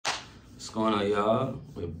What's going on, y'all?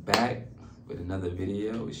 We're back with another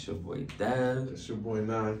video. It's your boy Dev. It's your boy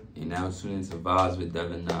Ni. And now tuning into Vibes with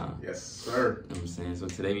Dev&Ni. Yes, sir. You know what I'm saying? So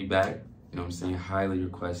today we back. You know what I'm saying? Highly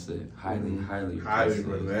requested. Highly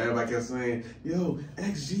requested. Everybody kept saying, yo,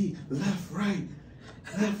 XG, left, right.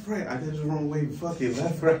 Left, right. I did it the wrong way. Fuck it,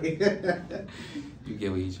 left, right. You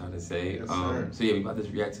get what he's trying to say. Yes, so yeah, we about to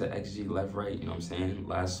react to XG left, right. You know what I'm saying?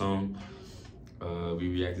 Last song we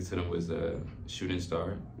reacted to them was Shooting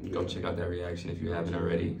Star. Go check out that reaction if you haven't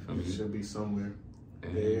already. It should be somewhere.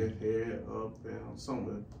 Head, up, down,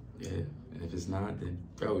 somewhere. Yeah, and if it's not, then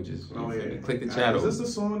bro, just click the Is channel. this the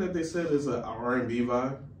song that they said is an R&B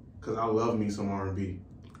vibe? Because I love me some R&B.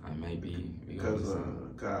 I might be. Because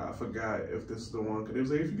God, I forgot if this is the one. Because they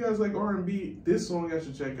was like, if you guys like R&B, this song I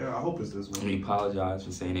should check out. I hope it's this one. We apologize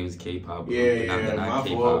for saying it was K-pop. Yeah, my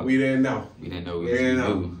fault. We didn't know. We didn't know. We didn't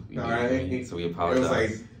know. All right. So we apologize. It was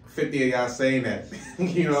like 50 of y'all saying that.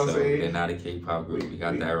 You know what I'm saying? They're not a K-pop group. We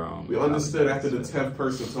got that wrong. We understood after the 10th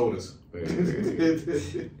person told us.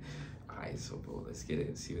 Alright, so bro, let's get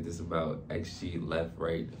it. See what this is about. XG Left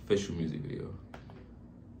Right official music video.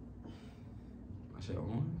 My shit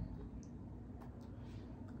on?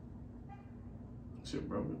 Shit,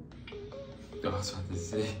 bro. I was about to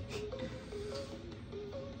say.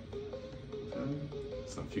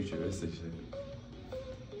 Some futuristic shit.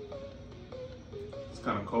 It's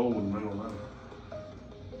kind of cold, man. I don't know.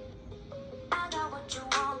 I got what you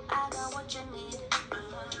want, I got what you need.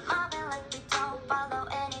 Mobbing like we don't follow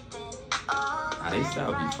anything. Oh, They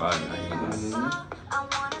style be fire. I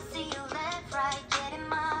wanna see you left, right, get in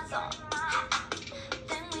my zone.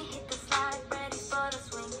 Then we hit the slide, ready for the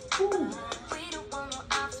swing. We don't want no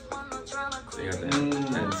ops, want no drama. They got that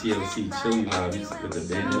TLC chili vibes with the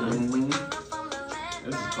band.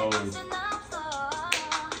 This is cold.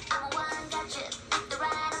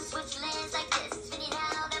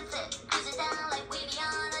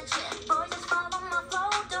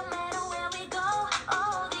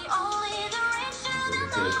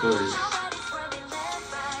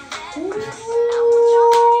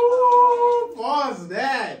 Pause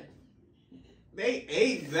that. They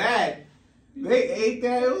ate that. They ate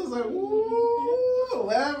that. It was like, woo,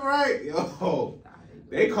 left, right. Yo,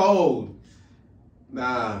 they cold.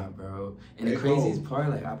 Nah, bro. And the craziest part,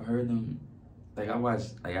 like, I've heard them, like, I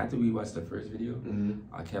watched, like, after we watched the first video,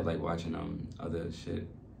 I kept, like, watching other shit.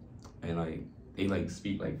 And, like, they, like,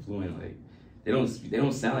 speak, like, fluent, like, they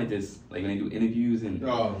don't sound like this, like, when they do interviews and,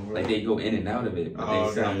 like, they go in and out of it, but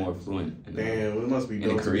they sound more fluent. Damn, it must be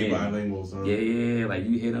dope to be bilingual, son. Yeah, like,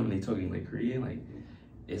 you hear them and they talking, like, Korean, like,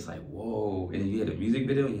 it's like, whoa. And then you hear the music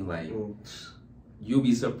video and you're like, you'll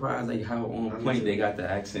be surprised, like, how on point they got the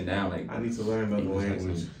accent down. Like, I need to learn another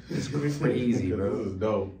language. It's crazy, bro. This is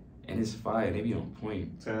dope. And it's fire. They be on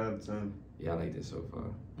point. 10 out of 10. Yeah, I like this so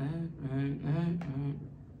far.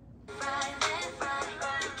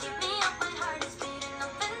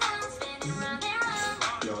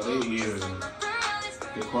 Yo, they eating.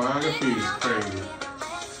 The choreography is crazy.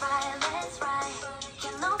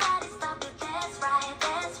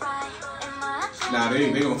 Nah,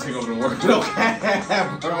 they gonna take over the world. Okay,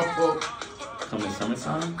 bro. Coming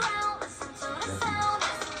summertime?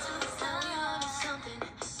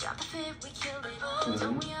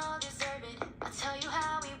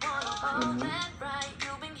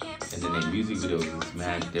 And then their music videos is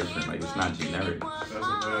mad different. Like, it's not generic. That's a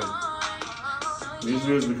bad. These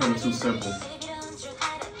videos becoming too simple.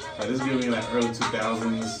 Like, this giving me like early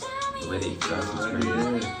 2000s. The way they dress is crazy. Yeah.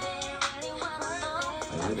 Like,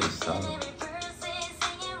 the way they style.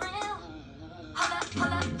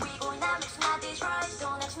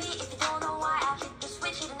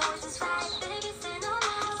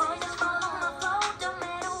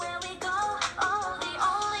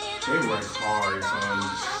 They work hard, son.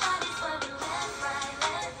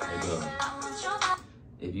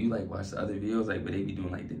 If you like watch the other videos, like where they be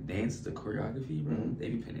doing like the dance, the choreography, bro, they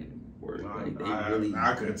be putting in work. Like they really.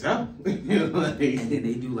 I could tell. And then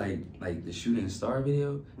they do like the Shooting Star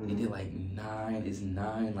video. They did like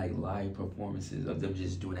 9 like live performances of them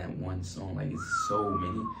just doing that one song. Like it's so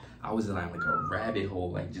many. I was in like a rabbit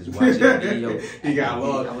hole, like just watching the video. He got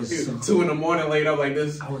lost. I was 2 in the morning laid up like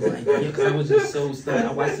this. I was like, yeah, because I was just so stuck.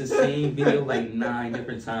 I watched the same video like 9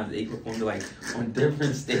 different times. They performed like on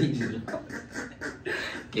different stages.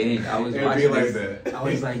 Gang, I was watching like this, that. I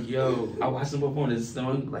was like, yo, I watched them perform this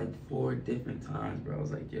song like 4 different times, bro. I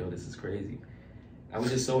was like, yo, this is crazy. I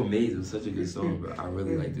was just so amazed. It was such a good song, bro. I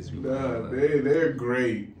really like this movie. Nah, they're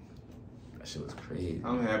great. That shit was crazy.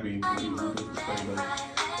 I'm happy.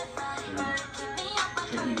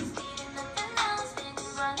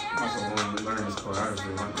 My also learn this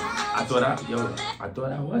choreography. I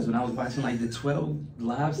thought I was when I was watching like the 12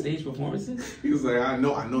 live stage performances. He was like, I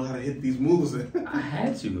know how to hit these moves. I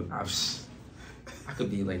had to. I could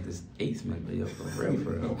be like this ace member, yo, for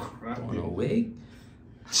real. On a wig.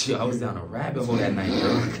 Yo, I was down a rabbit hole that night,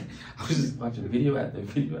 bro. I was just watching video after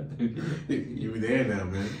video after video. You there now,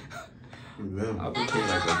 man. I became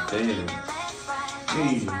like a fan.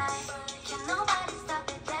 Hey.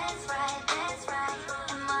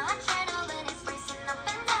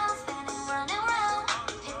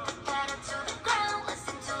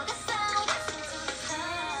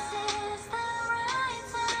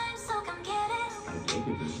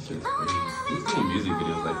 He's doing music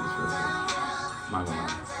videos like this for us. I'm not gonna lie.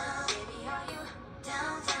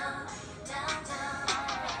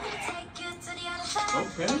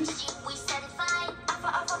 Okay.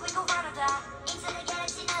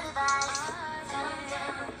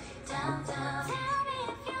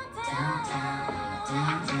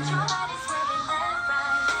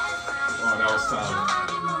 Oh, that was solid.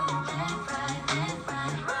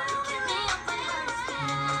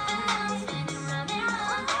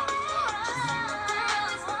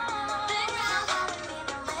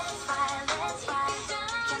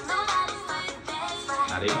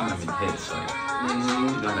 They know how to make hits, like, they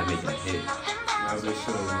know how to make a hit. As they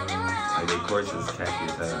should, man. Like, their chorus is catchy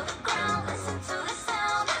as hell.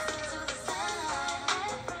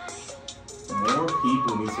 More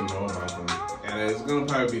people need to know about them. And it's gonna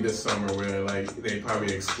probably be this summer where, like, they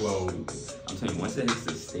probably explode. I'm telling you, once it hits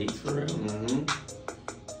the States for real,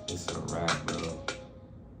 it's a wrap, bro.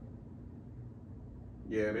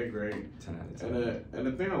 Yeah, they're great. 10 out of 10. And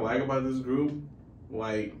the thing I like about this group,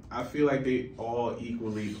 like, I feel like they all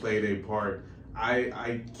equally play their part.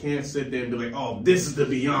 I can't sit there and be like, oh, this is the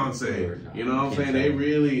Beyonce. You know what I'm saying? They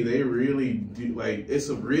really do. Like, it's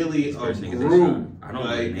really a group. I don't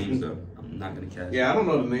know the names though. I'm not gonna catch. Yeah, I don't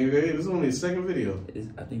know the name. This is only the second video.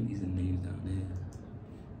 I think these are names down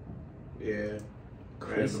there. Yeah.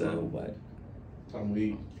 Chris, what? I'm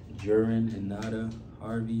weak. Jurin, Hinata,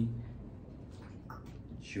 Harvey,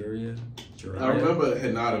 Juria. I remember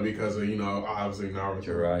Hinata because of, obviously Naruto.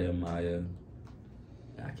 Jiraiya, Maya.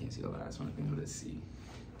 I can't see the last one. I think let's see.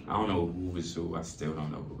 I don't know who is who. I still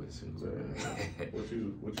don't know who is who.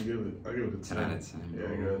 What you give it? I give it a 10. 10 out of 10. Yeah, I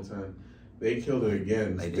give it a 10. They killed it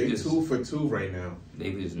again. Like, they 2 for 2 right now.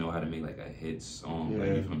 They just know how to make like a hit song. Like,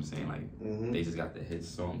 you know what I'm saying? Like, they just got the hit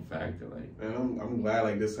song factor. Like, and I'm glad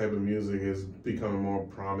like this type of music is becoming more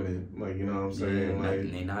prominent. Like, you know what I'm saying? Yeah,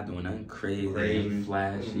 like, they not doing nothing crazy, ain't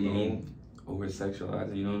flashy, ain't over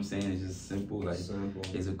sexualized. You know what I'm saying? It's just simple. Like,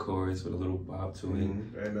 it's a chorus with a little bop to it.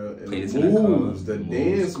 And Play the moves, the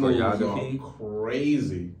dance choreography, are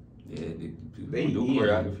crazy. Yeah, they do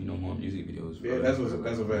choreography no more music videos. Yeah, that's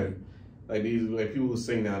a fact. Like these, like people who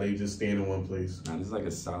sing now, they just stand in one place. Nah, this is like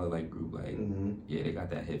a solid like group. Like, yeah, they got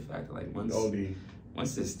that hit factor. Like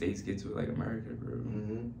once the States get to it, like America, bro.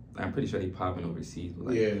 Like, I'm pretty sure they popping overseas, but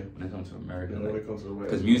like when it comes to America,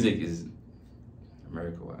 because music is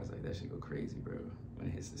America-wise, like that shit go crazy, bro. When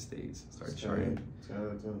it hits the States, start charting.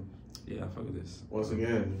 Yeah, I fuck with this. Once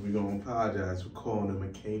again, we gonna apologize for calling them a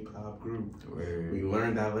K-pop group. We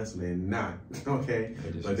learned our lesson. They're not, okay?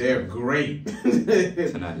 But they're great.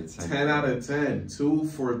 10 out of 10. 10 out of 10. 2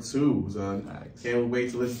 for 2, son. Can't wait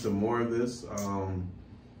to listen to more of this.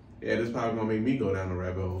 Yeah, this probably gonna make me go down the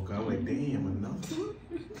rabbit hole. Cause I'm like, damn, enough.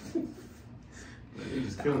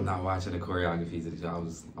 I'm not watching the choreographies. I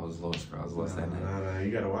was lost, bro. I was lost that night. Nah, you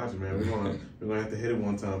gotta watch it, man. We're gonna have to hit it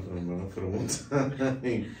one time for them, bro. For the one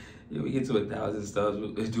time. Yeah, we get to 1,000 stars.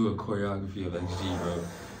 We'll do a choreography of XG, bro.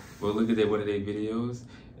 We'll look at one of their videos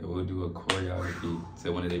and we'll do a choreography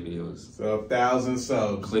to one of their videos. So 1,000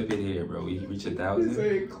 subs. Clip it here, bro. We reach 1,000.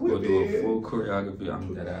 We'll do a full choreography.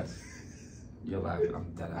 I'm dead ass. You're laughing. I'm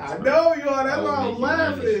dead ass. I know you are. That's why I'm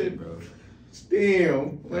laughing, shit, bro.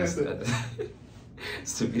 Damn.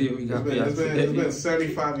 It's the video we got. It's been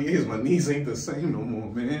 75 years. My knees ain't the same no more,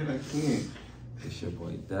 man. I can't. It's your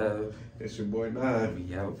boy Dev. It's your boy Nine.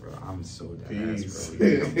 We out, bro. I'm so dead ass, Peace. bro.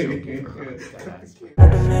 I'm joking, bro. I'm dead ass,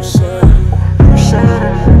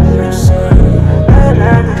 bro.